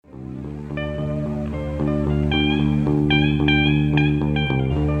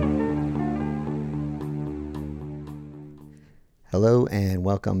Hello and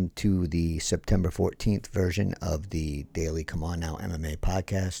welcome to the September 14th version of the Daily Come On Now MMA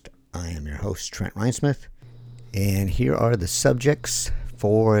podcast. I am your host, Trent Reinsmith, and here are the subjects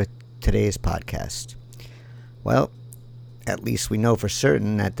for today's podcast. Well, at least we know for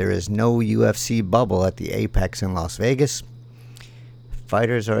certain that there is no UFC bubble at the Apex in Las Vegas.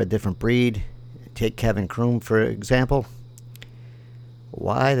 Fighters are a different breed. Take Kevin Croom, for example.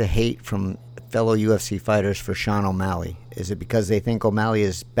 Why the hate from fellow UFC fighters for Sean O'Malley? Is it because they think O'Malley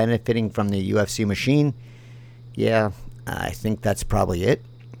is benefiting from the UFC machine? Yeah, I think that's probably it.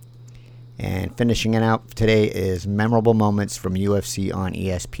 And finishing it out today is memorable moments from UFC on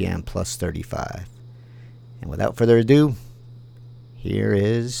ESPN Plus 35. And without further ado, here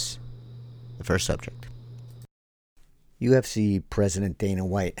is the first subject. UFC President Dana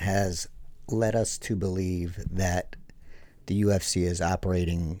White has led us to believe that the UFC is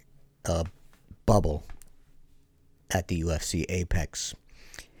operating a bubble at the UFC Apex,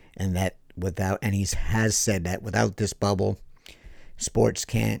 and that he has said that without this bubble, sports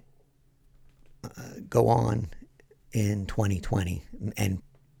can't go on in 2020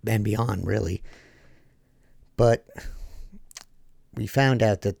 and beyond, really. But we found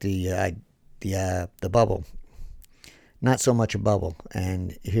out that the bubble, not so much a bubble,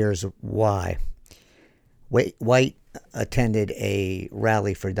 and here's why. White attended a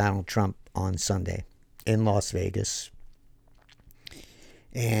rally for Donald Trump on Sunday in Las Vegas.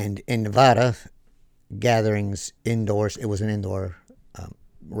 And in Nevada, gatherings indoors, it was an indoor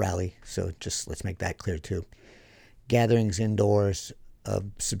rally, so just let's make that clear too. Gatherings indoors of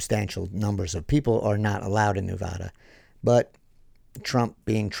substantial numbers of people are not allowed in Nevada. But Trump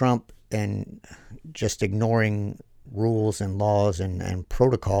being Trump and just ignoring rules and laws and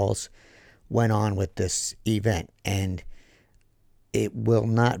protocols went on with this event. And it will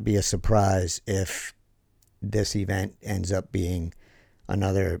not be a surprise if this event ends up being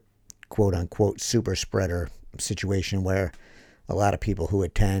another quote-unquote super spreader situation where a lot of people who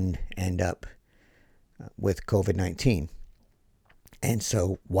attend end up with COVID-19. And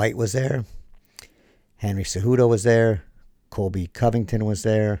so White was there, Henry Cejudo was there, Colby Covington was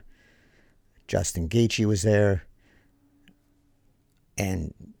there, Justin Gaethje was there,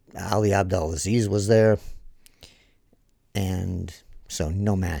 and Ali Abdelaziz was there. And so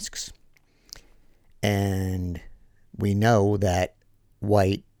no masks. And we know that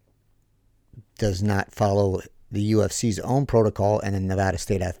White does not follow the UFC's own protocol and the Nevada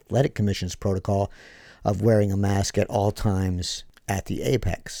State Athletic Commission's protocol of wearing a mask at all times at the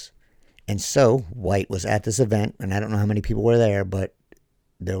Apex. And so White was at this event, and I don't know how many people were there, but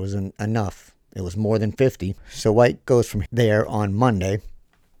there was enough. It was more than 50. So White goes from there on Monday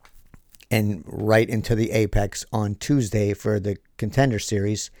and right into the Apex on Tuesday for the Contender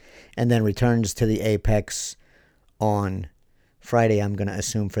Series, and then returns to the Apex on Friday, I'm going to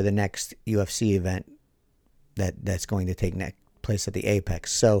assume, for the next UFC event that's going to take place at the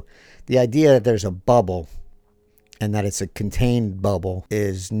Apex. So the idea that there's a bubble and that it's a contained bubble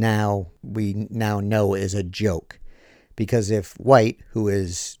we now know is a joke. Because if White, who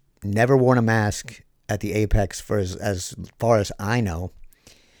has never worn a mask at the Apex for as far as I know,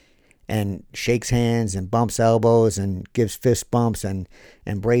 and shakes hands and bumps elbows and gives fist bumps and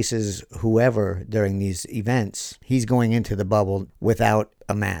embraces whoever during these events, he's going into the bubble without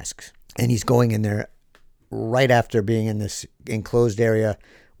a mask. And he's going in there right after being in this enclosed area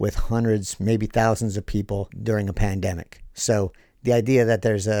with hundreds, maybe thousands of people during a pandemic. So the idea that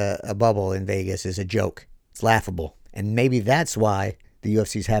there's a bubble in Vegas is a joke. It's laughable. And maybe that's why the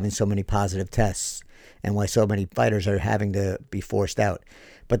UFC is having so many positive tests and why so many fighters are having to be forced out.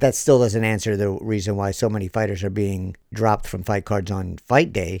 But that still doesn't answer the reason why so many fighters are being dropped from fight cards on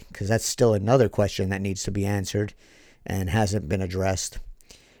fight day, because that's still another question that needs to be answered and hasn't been addressed.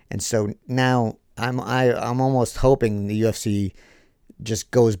 And so now I'm almost hoping the UFC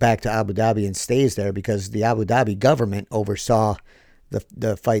just goes back to Abu Dhabi and stays there, because the Abu Dhabi government oversaw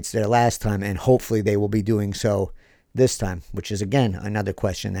the fights there last time, and hopefully they will be doing so this time, which is, again, another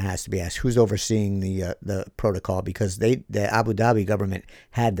question that has to be asked. Who's overseeing the protocol? Because the Abu Dhabi government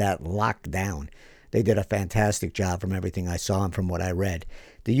had that locked down. They did a fantastic job from everything I saw and from what I read.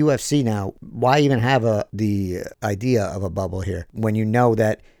 The UFC now, why even have the idea of a bubble here when you know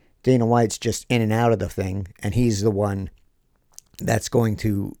that Dana White's just in and out of the thing, and he's the one that's going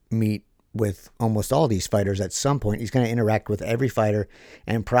to meet with almost all these fighters at some point. He's going to interact with every fighter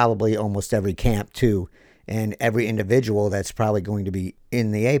and probably almost every camp too, and every individual that's probably going to be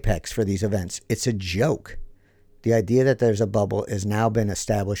in the Apex for these events. It's a joke. The idea that there's a bubble has now been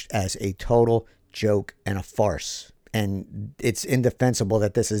established as a total joke and a farce. And it's indefensible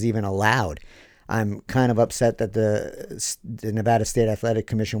that this is even allowed. I'm kind of upset that the Nevada State Athletic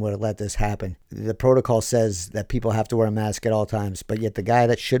Commission would have let this happen. The protocol says that people have to wear a mask at all times, but yet the guy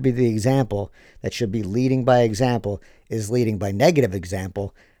that should be the example, that should be leading by example, is leading by negative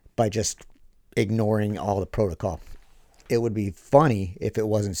example by just ignoring all the protocol. It would be funny if it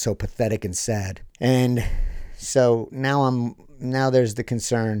wasn't so pathetic and sad. And so now there's the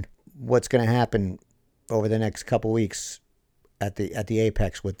concern, what's going to happen over the next couple weeks at the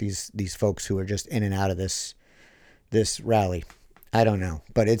Apex with these folks who are just in and out of this rally. I don't know,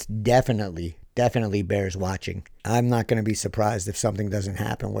 but it's definitely bears watching. I'm not going to be surprised if something doesn't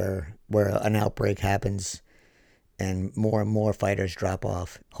happen where an outbreak happens and more fighters drop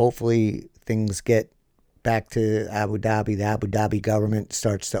off. Hopefully things get back to Abu Dhabi. The Abu Dhabi government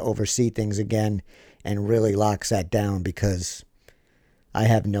starts to oversee things again and really locks that down, because I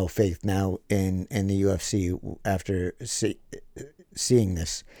have no faith now in the UFC after seeing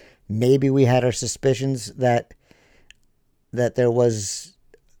this. Maybe we had our suspicions that there was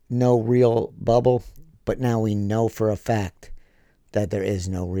no real bubble, but now we know for a fact that there is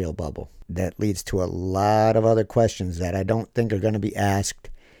no real bubble. That leads to a lot of other questions that I don't think are going to be asked,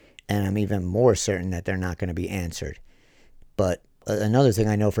 and I'm even more certain that they're not going to be answered. But another thing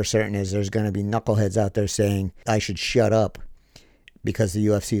I know for certain is there's going to be knuckleheads out there saying I should shut up, because the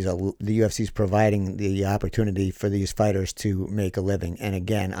UFC's providing the opportunity for these fighters to make a living. And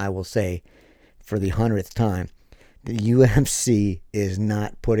again, I will say for the 100th time, the UFC is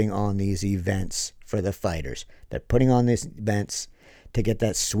not putting on these events for the fighters. They're putting on these events to get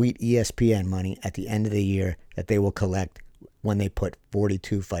that sweet ESPN money at the end of the year that they will collect when they put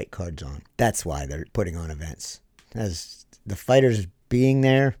 42 fight cards on. That's why they're putting on events. As the fighters being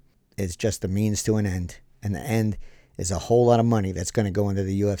there is just a means to an end. And the end is a whole lot of money that's going to go into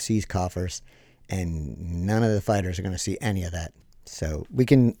the UFC's coffers, and none of the fighters are going to see any of that. So we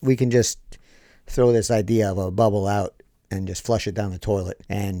can just throw this idea of a bubble out and just flush it down the toilet.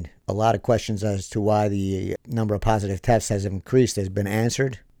 And a lot of questions as to why the number of positive tests has increased has been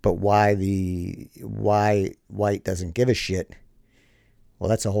answered, but why White doesn't give a shit, well,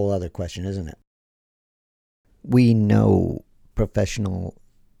 that's a whole other question, isn't it? We know professional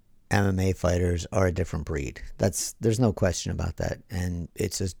MMA fighters are a different breed. There's no question about that. And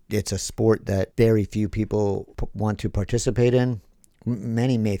it's a sport that very few people want to participate in.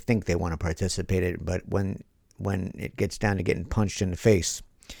 Many may think they want to participate in it, but when it gets down to getting punched in the face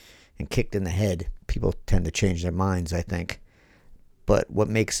and kicked in the head, people tend to change their minds, I think. But what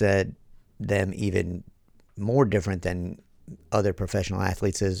makes them even more different than other professional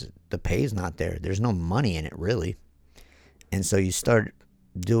athletes is the pay's not there. There's no money in it, really. And so you start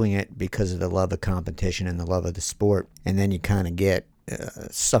doing it because of the love of competition and the love of the sport, and then you kind of get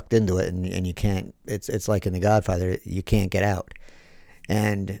sucked into it, and you can't. It's like in The Godfather, you can't get out.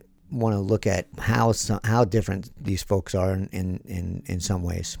 And want to look at how different these folks are in some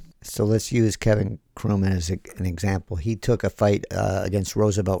ways. So let's use Kevin Crewman as an example. He took a fight against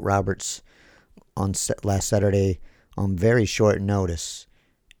Roosevelt Roberts on last Saturday on very short notice,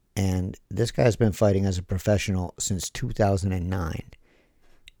 and this guy's been fighting as a professional since 2009.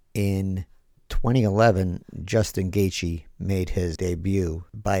 In 2011, Justin Gaethje made his debut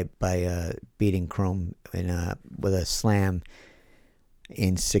by beating Chrome with a slam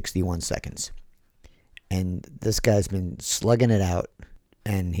in 61 seconds. And this guy's been slugging it out,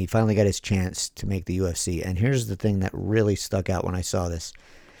 and he finally got his chance to make the UFC. And here's the thing that really stuck out when I saw this.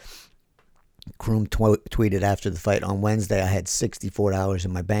 Kroom tweeted after the fight, on Wednesday I had $64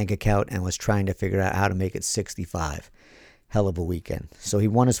 in my bank account and was trying to figure out how to make it 65. Hell of a weekend. So he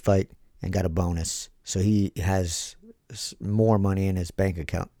won his fight and got a bonus. So he has more money in his bank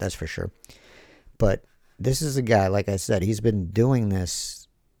account, that's for sure. But this is a guy, like I said, he's been doing this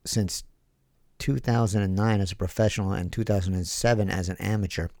since 2009 as a professional and 2007 as an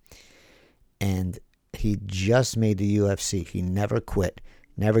amateur. And he just made the UFC. He never quit,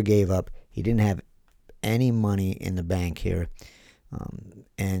 never gave up. He didn't have any money in the bank here.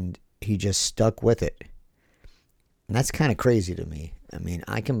 And he just stuck with it. And that's kind of crazy to me. I mean,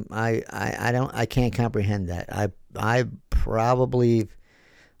 I can't comprehend that. I probably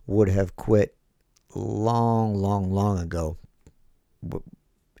would have quit long ago,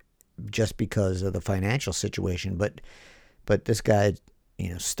 just because of the financial situation. But this guy,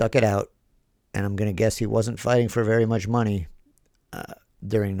 stuck it out, and I'm gonna guess he wasn't fighting for very much money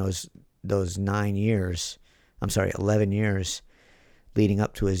during those 11 years leading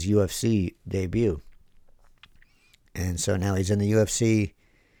up to his UFC debut. And so now he's in the UFC,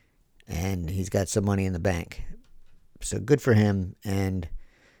 and he's got some money in the bank. So good for him. And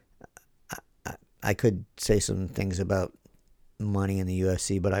I could say some things about money in the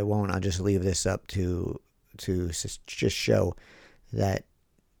UFC, but I won't. I'll just leave this up to just show that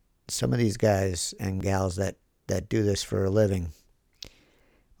some of these guys and gals that do this for a living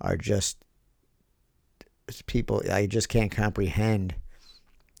are just people. I just can't comprehend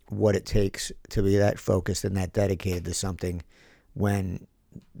what it takes to be that focused and that dedicated to something when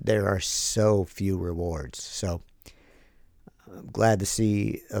there are so few rewards. So I'm glad to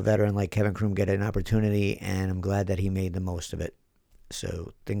see a veteran like Kevin Croom get an opportunity, and I'm glad that he made the most of it.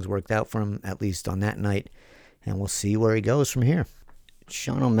 So things worked out for him, at least on that night, and we'll see where he goes from here.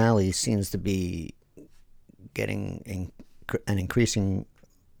 Sean O'Malley seems to be getting an increasing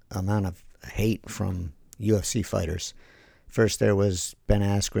amount of hate from UFC fighters. First there was Ben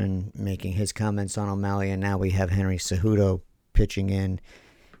Askren making his comments on O'Malley, and now we have Henry Cejudo pitching in,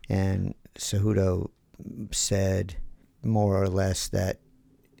 and Cejudo said more or less that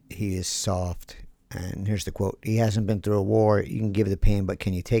he is soft. And here's the quote: "He hasn't been through a war. You can give the pain, but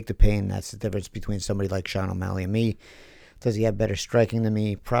can you take the pain? That's the difference between somebody like Sean O'Malley and me. Does he have better striking than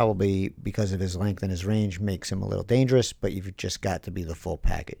me? Probably, because of his length and his range makes him a little dangerous, but you've just got to be the full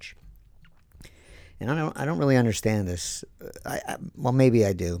package." And I don't really understand this. Well, maybe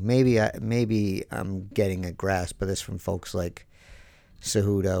I do. Maybe I'm getting a grasp of this from folks like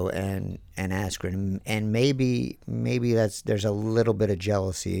Cejudo and Askren, and maybe there's a little bit of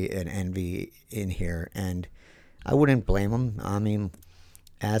jealousy and envy in here, and I wouldn't blame him. I mean,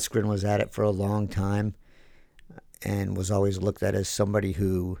 Askren was at it for a long time and was always looked at as somebody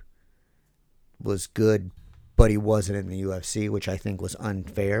who was good, but he wasn't in the UFC, which I think was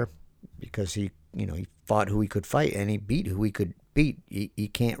unfair, because he fought who he could fight and he beat who he could beat. He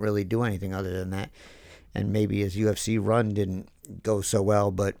can't really do anything other than that. And maybe his UFC run didn't go so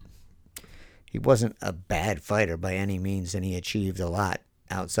well, but he wasn't a bad fighter by any means, and he achieved a lot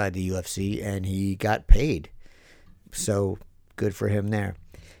outside the UFC, and he got paid. So good for him there.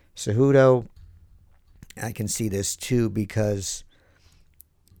 Cejudo, I can see this too, because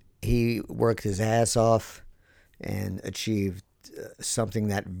he worked his ass off and achieved something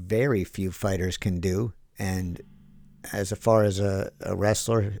that very few fighters can do. And as far as a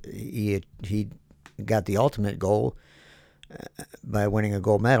wrestler, he got the ultimate goal by winning a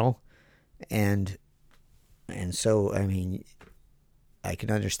gold medal, and so, I mean, I can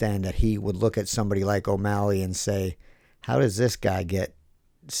understand that he would look at somebody like O'Malley and say, how does this guy get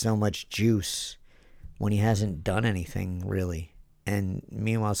so much juice when he hasn't done anything really? And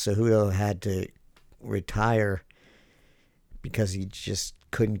meanwhile, Cejudo had to retire because he just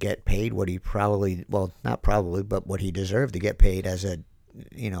couldn't get paid what he not probably, but what he deserved to get paid as a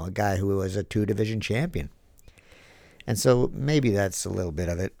guy who was a 2-division champion. And so maybe that's a little bit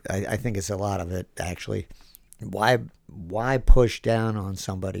of it. I think it's a lot of it, actually. Why push down on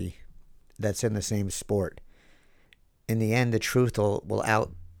somebody that's in the same sport? In the end, the truth will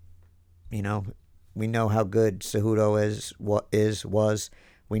out. We know how good Cejudo was.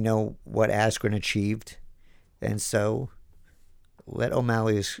 We know what Askren achieved. And so let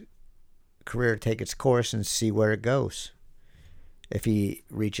O'Malley's career take its course and see where it goes. If he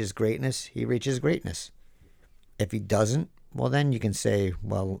reaches greatness, he reaches greatness. If he doesn't, well, then you can say,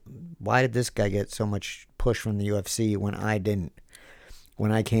 well, why did this guy get so much push from the UFC when I didn't?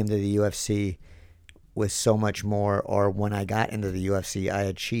 When I came to the UFC with so much more, or when I got into the UFC, I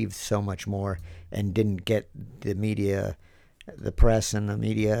achieved so much more and didn't get the media, the press and the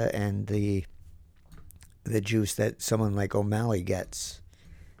media and the juice that someone like O'Malley gets.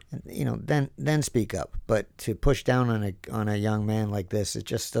 Then speak up. But to push down on a young man like this, it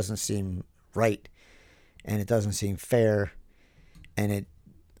just doesn't seem right, and it doesn't seem fair, and it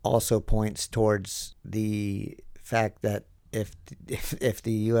also points towards the fact that if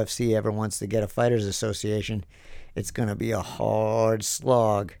the UFC ever wants to get a fighters association, it's going to be a hard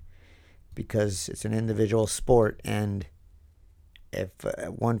slog, because it's an individual sport, and if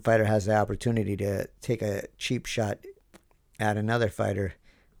one fighter has the opportunity to take a cheap shot at another fighter,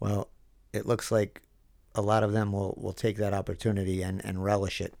 well, it looks like a lot of them will take that opportunity and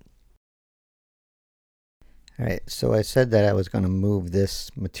relish it. All right, so I said that I was going to move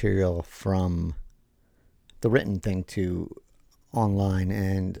this material from the written thing to online,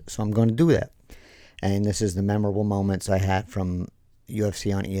 and so I'm going to do that. And this is the memorable moments I had from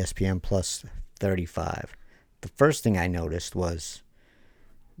UFC on ESPN Plus 35. The first thing I noticed was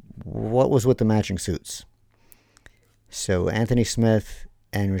what was with the matching suits. So Anthony Smith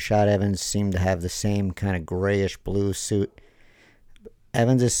and Rashad Evans seemed to have the same kind of grayish blue suit.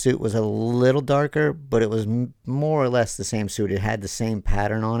 Evans' suit was a little darker, but it was more or less the same suit. It had the same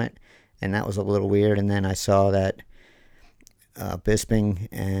pattern on it, and that was a little weird. And then I saw that Bisping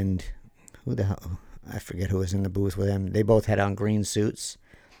and who the hell? I forget who was in the booth with him. They both had on green suits,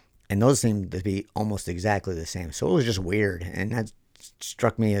 and those seemed to be almost exactly the same. So it was just weird, and that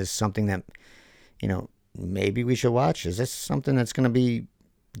struck me as something that, maybe we should watch. Is this something that's going to be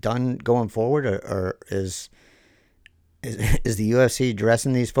done going forward, or is the UFC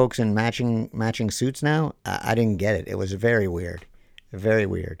dressing these folks in matching suits now? I didn't get it. It was very weird, very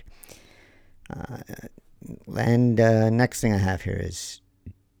weird. And next thing I have here is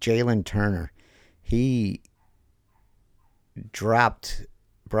Jalen Turner. He dropped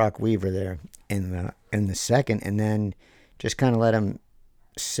Brock Weaver there in the second, and then just kind of let him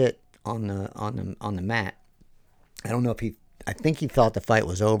sit on the mat. I don't know if I think he thought the fight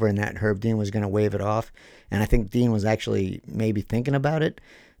was over and that Herb Dean was going to wave it off, and I think Dean was actually maybe thinking about it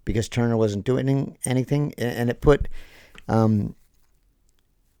because Turner wasn't doing anything, and it put Dean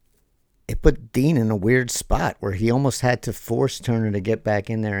in a weird spot where he almost had to force Turner to get back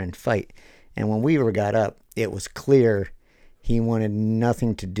in there and fight. And when Weaver got up, it was clear he wanted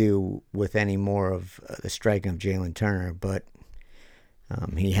nothing to do with any more of the striking of Jalen Turner, but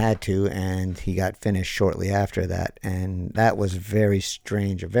he had to, and he got finished shortly after that. And that was very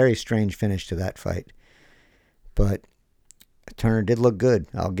strange, a very strange finish to that fight. But Turner did look good.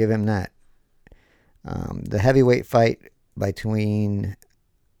 I'll give him that. The heavyweight fight between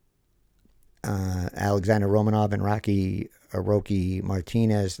Alexander Romanov and Rocky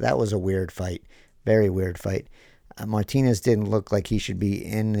Martinez, that was a weird fight. Very weird fight. Martinez didn't look like he should be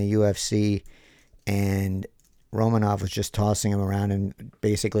in the UFC, and Romanov was just tossing him around and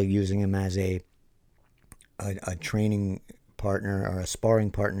basically using him as a training partner or a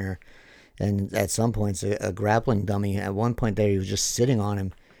sparring partner, and at some points a grappling dummy. At one point there, he was just sitting on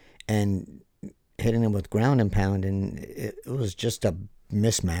him and hitting him with ground and pound, and it was just a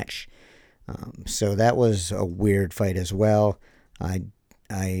mismatch. So that was a weird fight as well. I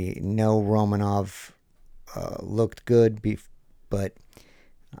know Romanov looked good, but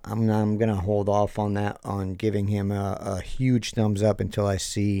I'm going to hold off on that, on giving him a huge thumbs up until I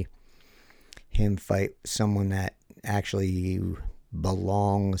see him fight someone that actually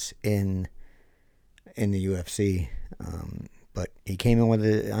belongs in the UFC. But he came in with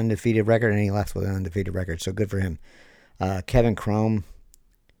an undefeated record, and he left with an undefeated record, so good for him. Kevin Crom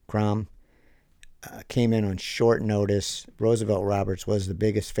came in on short notice. Roosevelt Roberts was the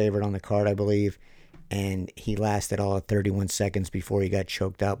biggest favorite on the card, I believe, and he lasted all of 31 seconds before he got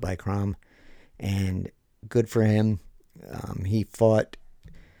choked out by Crom, and good for him. He fought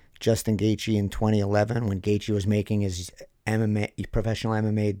Justin Gaethje in 2011 when Gaethje was making his professional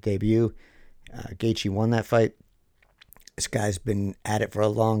MMA debut. Gaethje won that fight. This guy's been at it for a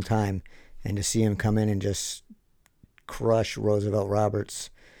long time, and to see him come in and just crush Roosevelt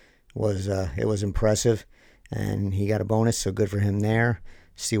Roberts was impressive, and he got a bonus, so good for him there.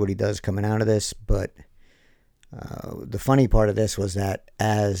 See what he does coming out of this. But the funny part of this was that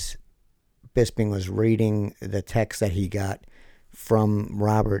as Bisping was reading the text that he got from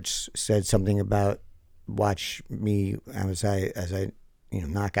Roberts, said something about watch me as I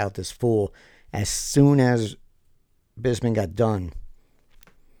knock out this fool. As soon as Bisping got done,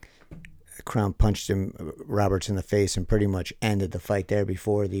 Crown punched Roberts in the face and pretty much ended the fight there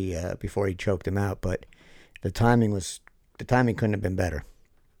before he choked him out. But the timing couldn't have been better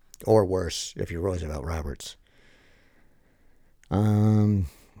or worse if you're Roosevelt Roberts.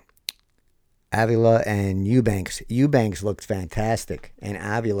 Avila and Eubanks. Eubanks looked fantastic, and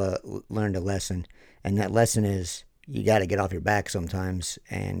Avila learned a lesson, and that lesson is you got to get off your back sometimes.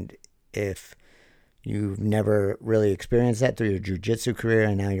 And if you've never really experienced that through your jiu-jitsu career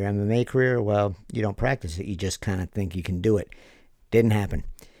and now your MMA career, well, you don't practice it. You just kind of think you can do it. Didn't happen.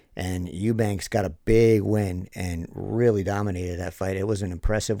 And Eubanks got a big win and really dominated that fight. It was an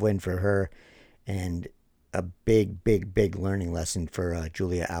impressive win for her and a big, big, big learning lesson for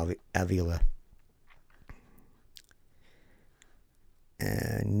Julia Avila.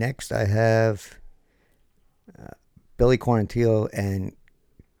 And next I have Billy Quarantillo and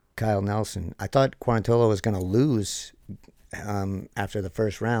Kyle Nelson. I thought Quarantillo was going to lose after the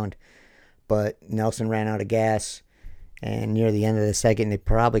first round, but Nelson ran out of gas, and near the end of the second, they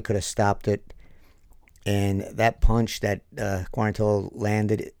probably could have stopped it. And that punch that Quarantillo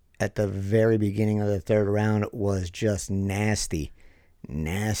landed at the very beginning of the third round was just nasty.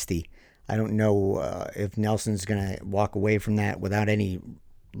 Nasty. I don't know if Nelson's going to walk away from that without any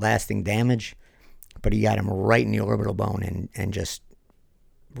lasting damage, but he got him right in the orbital bone and just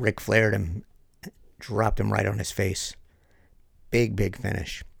Ric Flaired him, dropped him right on his face. Big, big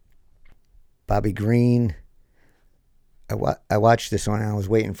finish. Bobby Green. I watched this one. I was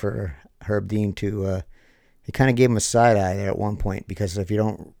waiting for Herb Dean to he kind of gave him a side eye there at one point, because if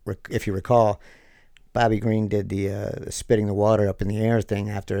you recall, Bobby Green did the spitting the water up in the air thing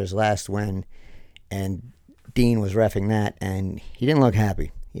after his last win, and Dean was reffing that, and he didn't look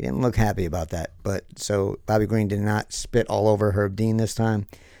happy. He didn't look happy about that. But so Bobby Green did not spit all over Herb Dean this time.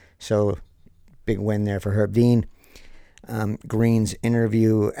 So big win there for Herb Dean. Green's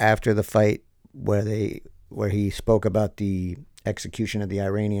interview after the fight, where he spoke about the execution of the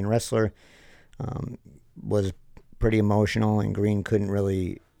Iranian wrestler, was pretty emotional, and Green couldn't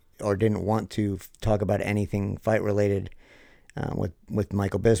really, or didn't want to, talk about anything fight related with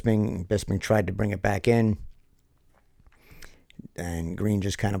Michael Bisping. Bisping tried to bring it back in, and Green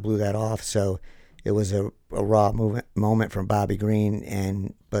just kind of blew that off. So it was a raw moment from Bobby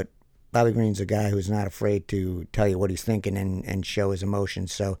Green, but Bobby Green's a guy who's not afraid to tell you what he's thinking and show his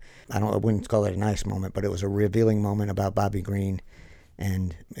emotions. So I wouldn't call it a nice moment, but it was a revealing moment about Bobby Green,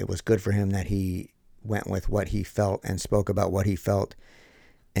 and it was good for him that he went with what he felt and spoke about what he felt,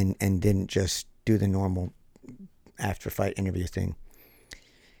 and didn't just do the normal after fight interview thing.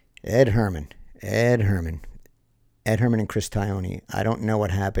 Ed Herman and Chris Tione. I don't know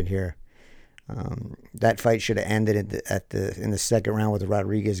what happened here. That fight should have ended in the second round with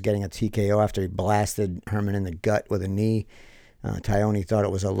Rodriguez getting a TKO after he blasted Herman in the gut with a knee. Tione thought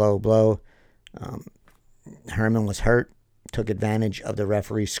it was a low blow. Herman was hurt, took advantage of the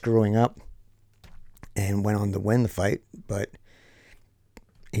referee screwing up, and went on to win the fight, but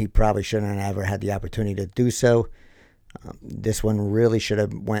he probably shouldn't have ever had the opportunity to do so. This one really should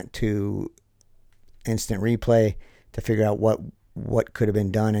have went to instant replay to figure out what could have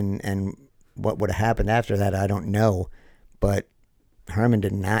been done and what would have happened after that. I don't know, but Herman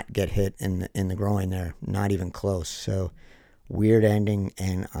did not get hit in the groin there, not even close. So weird ending,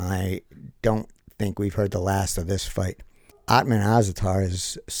 and I don't think we've heard the last of this fight. Atman Azatar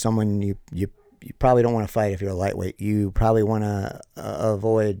is someone you probably don't want to fight if you're a lightweight. You probably want to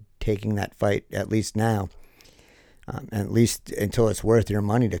avoid taking that fight, at least now, at least until it's worth your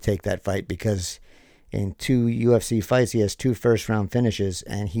money to take that fight, because in 2 UFC fights, he has 2 first-round finishes,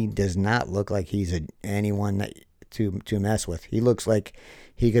 and he does not look like he's anyone to mess with. He looks like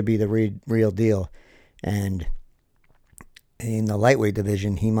he could be the real deal. And in the lightweight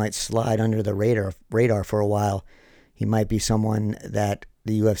division, he might slide under the radar for a while. He might be someone that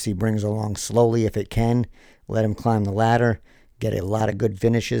the UFC brings along slowly if it can. Let him climb the ladder, get a lot of good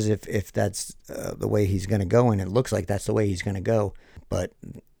finishes if that's the way he's going to go, and it looks like that's the way he's going to go. But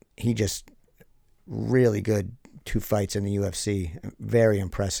he just really good 2 fights in the UFC. Very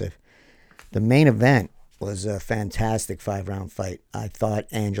impressive. The main event was a fantastic 5-round fight. I thought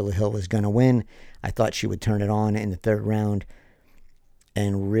Angela Hill was going to win. I thought she would turn it on in the 3rd round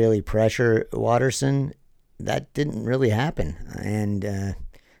and really pressure Waterson. That didn't really happen, and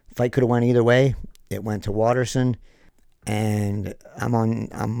fight could have went either way. It went to Waterson, and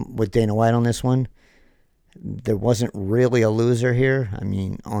I'm with Dana White on this one. There wasn't really a loser here. I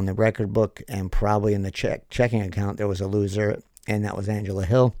mean, on the record book and probably in the checking account, there was a loser, and that was Angela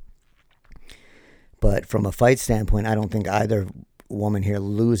Hill. But from a fight standpoint, I don't think either woman here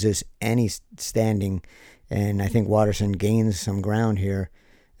loses any standing, and I think Waterson gains some ground here.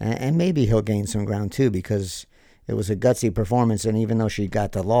 And maybe he'll gain some ground too, because it was a gutsy performance, and even though she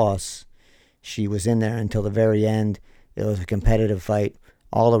got the loss, she was in there until the very end. It was a competitive fight,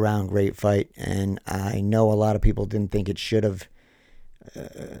 all around great fight, and I know a lot of people didn't think it should have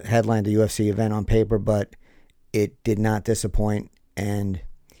headlined the UFC event on paper, but it did not disappoint, and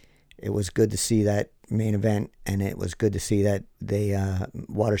it was good to see that main event, and it was good to see that they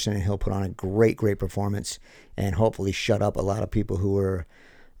Waterson and Hill put on a great performance, and hopefully shut up a lot of people who were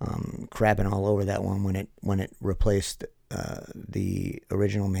crapping all over that one when it replaced the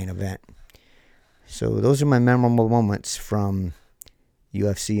original main event. So those are my memorable moments from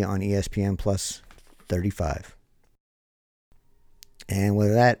UFC on ESPN Plus 35. And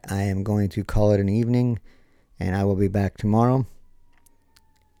with that, I am going to call it an evening, and I will be back tomorrow.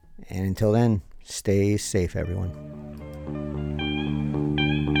 And until then, stay safe, everyone.